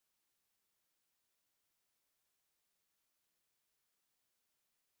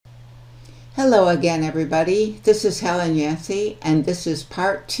Hello again, everybody. This is Helen Yancy, and this is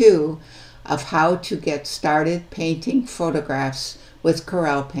part 2 of how to get started painting photographs with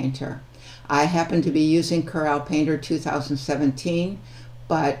Corel Painter. I happen to be using Corel Painter 2017,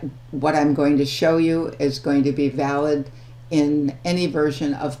 but what I'm going to show you is going to be valid in any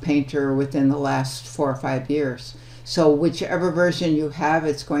version of Painter within the last 4 or 5 years. So whichever version you have,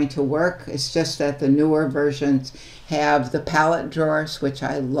 it's going to work. It's just that the newer versions have the palette drawers, which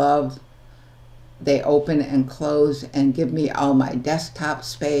I love. They open and close and give me all my desktop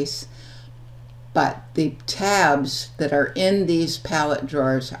space. But the tabs that are in these palette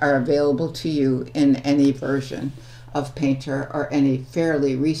drawers are available to you in any version of Painter or any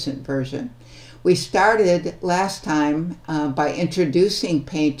fairly recent version. We started last time by introducing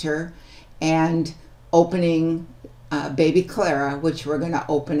Painter and opening Baby Clara, which we're going to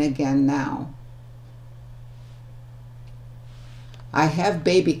open again now. I have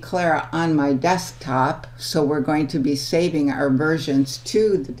Baby Clara on my desktop, so we're going to be saving our versions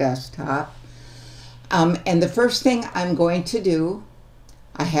to the desktop. And the first thing I'm going to do,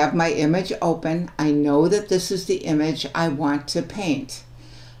 I have my image open. I know that this is the image I want to paint.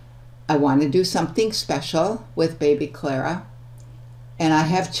 I want to do something special with Baby Clara, and I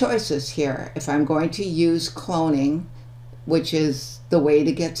have choices here. If I'm going to use cloning, which is the way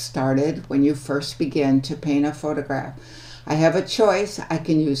to get started when you first begin to paint a photograph, I have a choice. I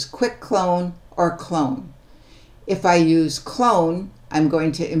can use quick clone or clone. If I use clone, I'm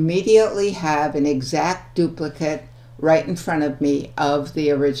going to immediately have an exact duplicate right in front of me of the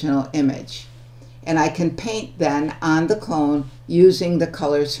original image. And I can paint then on the clone using the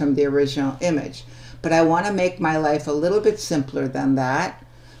colors from the original image. But I want to make my life a little bit simpler than that.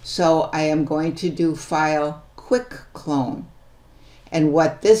 So I am going to do File, Quick Clone. And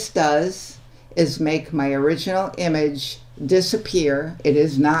what this does is make my original image disappear. It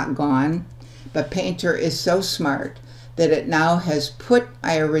is not gone, but Painter is so smart that it now has put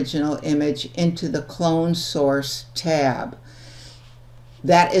my original image into the Clone Source tab.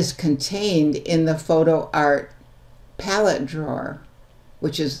 That is contained in the Photo Art palette drawer,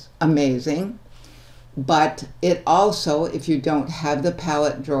 which is amazing. But it also, if you don't have the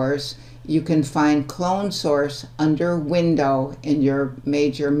palette drawers, you can find Clone Source under Window in your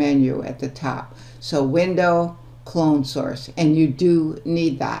major menu at the top. So Window, Clone Source, and you do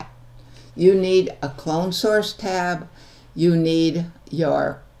need that. You need a Clone Source tab. You need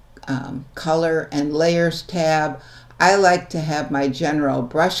your Color and Layers tab. I like to have my General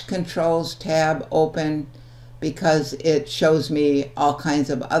Brush Controls tab open because it shows me all kinds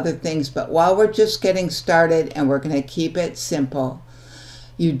of other things. But while we're just getting started and we're going to keep it simple,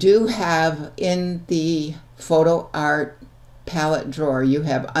 you do have in the Photo Art palette drawer, you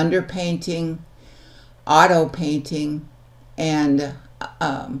have Underpainting, Auto Painting, and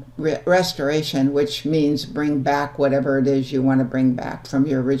Restoration, which means bring back whatever it is you want to bring back from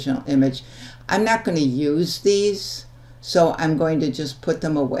your original image. I'm not going to use these, so I'm going to just put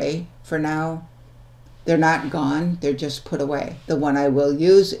them away for now. They're not gone, they're just put away. The one I will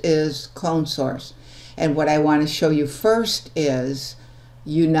use is Clone Source. And what I want to show you first is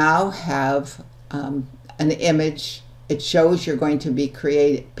you now have an image. It shows you're going to be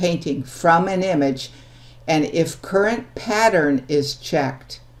painting from an image. And if current pattern is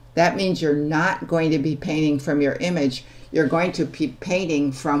checked, that means you're not going to be painting from your image. You're going to be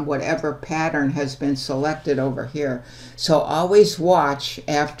painting from whatever pattern has been selected over here. So always watch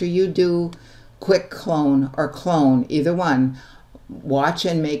after you do quick clone or clone, either one. Watch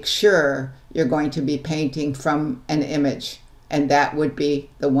and make sure you're going to be painting from an image, and that would be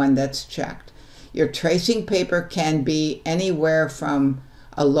the one that's checked. Your tracing paper can be anywhere from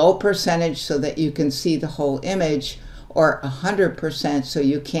a low percentage so that you can see the whole image, or 100% so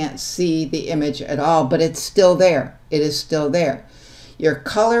you can't see the image at all, but it's still there. It is still there. Your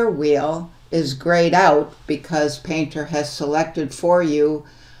color wheel is grayed out because Painter has selected for you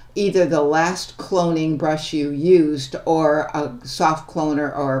either the last cloning brush you used or a soft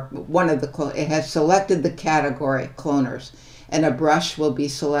cloner or one of the it has selected the category cloners, and a brush will be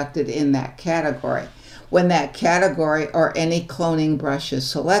selected in that category. When that category or any cloning brush is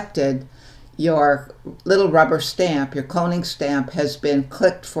selected, your little rubber stamp, your cloning stamp, has been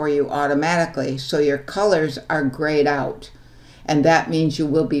clicked for you automatically, so your colors are grayed out. And that means you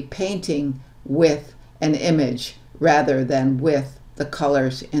will be painting with an image rather than with the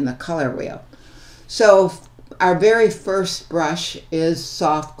colors in the color wheel. So our very first brush is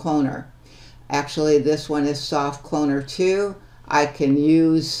Soft Cloner. Actually, this one is Soft Cloner 2. I can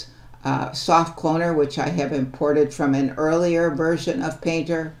use Soft Cloner, which I have imported from an earlier version of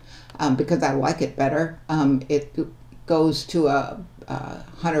Painter because I like it better. It goes to a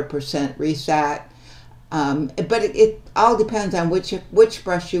 100% reset. But it all depends on which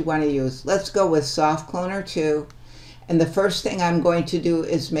brush you want to use. Let's go with Soft Cloner 2. And the first thing I'm going to do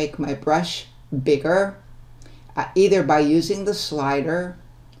is make my brush bigger, either by using the slider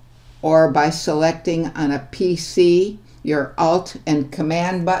or by selecting on a PC your Alt and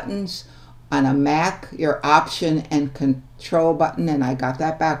Command buttons, on a Mac your Option and Control button, and I got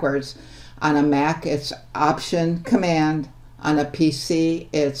that backwards. On a Mac it's Option Command, on a PC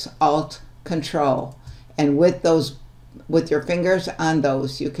it's Alt Control. And with your fingers on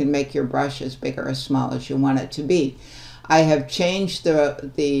those, you can make your brush as big or as small as you want it to be. I have changed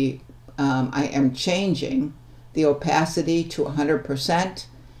I am changing the opacity to 100%,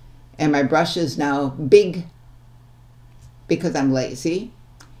 and my brush is now big because I'm lazy,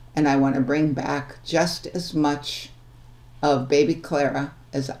 and I want to bring back just as much of Baby Clara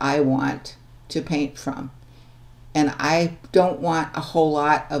as I want to paint from. And I don't want a whole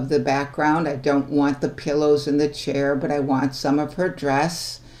lot of the background. I don't want the pillows in the chair, but I want some of her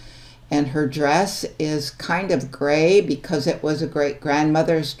dress. And her dress is kind of gray because it was a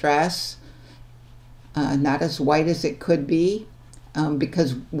great-grandmother's dress. Not as white as it could be,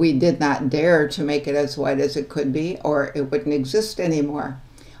 because we did not dare to make it as white as it could be, or it wouldn't exist anymore.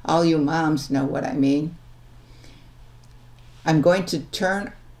 All you moms know what I mean. I'm going to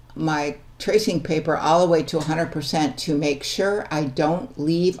turn my tracing paper all the way to 100% to make sure I don't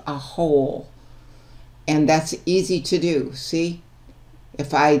leave a hole. And that's easy to do. See,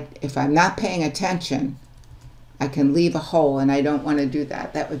 if I'm not paying attention, I can leave a hole, and I don't want to do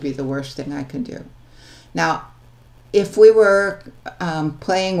that. That would be the worst thing I can do. Now, if we were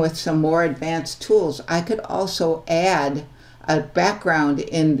playing with some more advanced tools, I could also add a background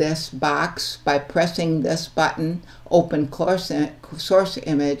in this box by pressing this button, Open Source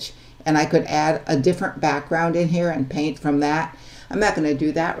Image, and I could add a different background in here and paint from that. I'm not going to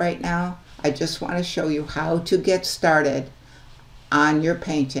do that right now. I just want to show you how to get started on your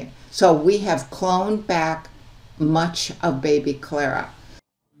painting. So we have cloned back much of Baby Clara.